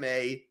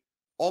resume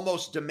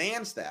almost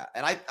demands that.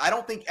 And I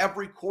don't think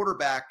every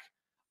quarterback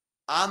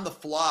on the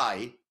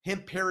fly,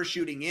 him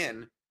parachuting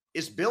in,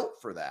 is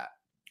built for that.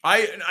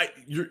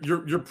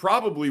 You're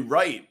probably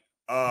right.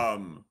 I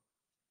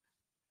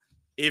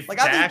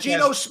think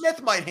Geno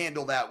Smith might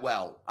handle that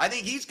well. I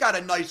think he's got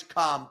a nice,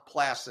 calm,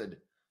 placid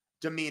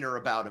demeanor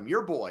about him.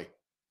 Your boy.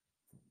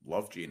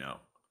 Love Geno.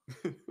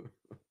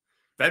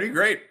 That'd be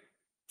great.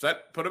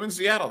 Put him in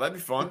Seattle. That'd be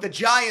fun. But the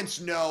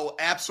Giants, no,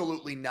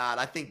 absolutely not.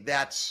 I think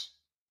that's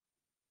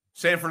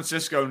San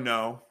Francisco,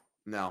 no.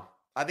 No.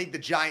 I think the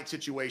Giant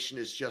situation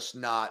is just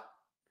not.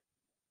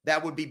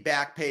 That would be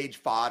back page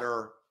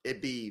fodder.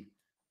 It'd be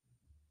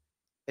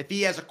if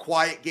he has a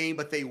quiet game,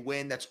 but they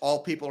win, that's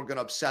all people are going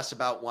to obsess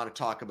about, want to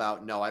talk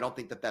about. No, I don't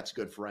think that's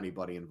good for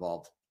anybody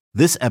involved.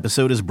 This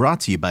episode is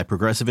brought to you by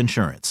Progressive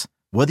Insurance.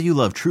 Whether you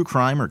love true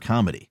crime or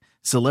comedy,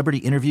 celebrity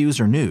interviews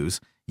or news,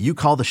 you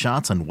call the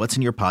shots on what's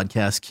in your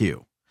podcast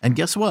queue. And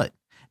guess what?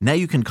 Now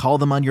you can call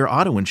them on your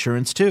auto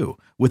insurance too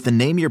with the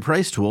Name Your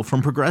Price tool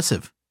from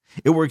Progressive.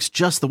 It works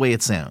just the way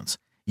it sounds.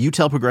 You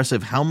tell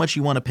Progressive how much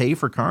you want to pay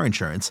for car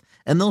insurance,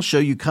 and they'll show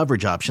you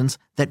coverage options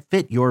that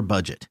fit your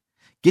budget.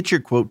 Get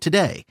your quote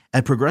today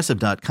at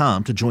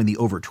Progressive.com to join the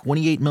over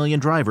 28 million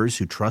drivers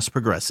who trust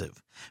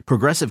Progressive.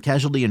 Progressive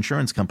Casualty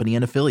Insurance Company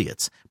and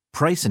Affiliates.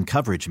 Price and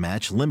coverage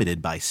match limited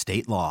by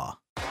state law.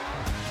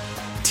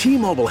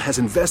 T-Mobile has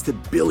invested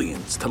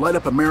billions to light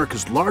up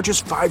America's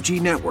largest 5G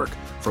network,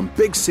 from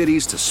big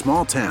cities to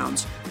small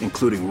towns,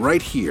 including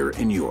right here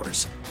in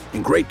yours.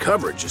 And great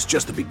coverage is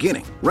just the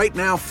beginning. Right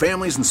now,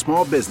 families and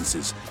small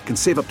businesses can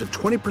save up to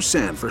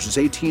 20% versus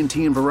AT&T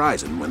and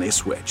Verizon when they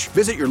switch.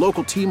 Visit your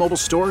local T-Mobile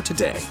store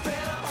today.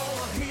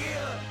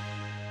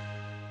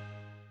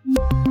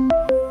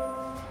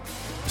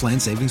 Plan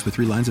savings with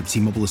 3 lines of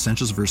T-Mobile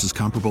Essentials versus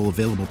comparable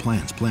available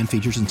plans. Plan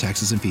features and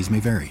taxes and fees may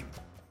vary.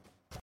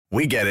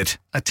 We get it.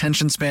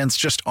 Attention spans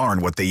just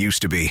aren't what they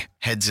used to be.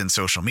 Heads in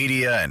social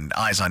media and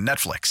eyes on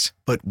Netflix.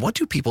 But what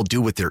do people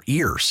do with their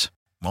ears?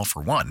 Well,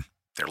 for one,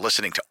 they're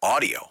listening to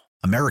audio.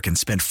 Americans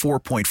spend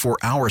 4.4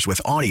 hours with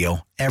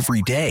audio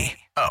every day.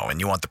 Oh, and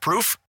you want the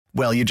proof?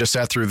 Well, you just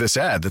sat through this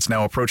ad that's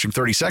now approaching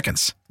 30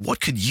 seconds. What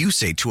could you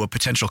say to a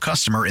potential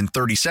customer in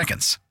 30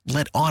 seconds?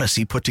 Let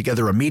Odyssey put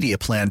together a media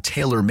plan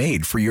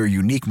tailor-made for your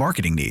unique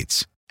marketing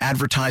needs.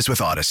 Advertise with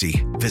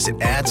Odyssey.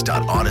 Visit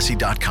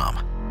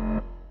ads.odyssey.com.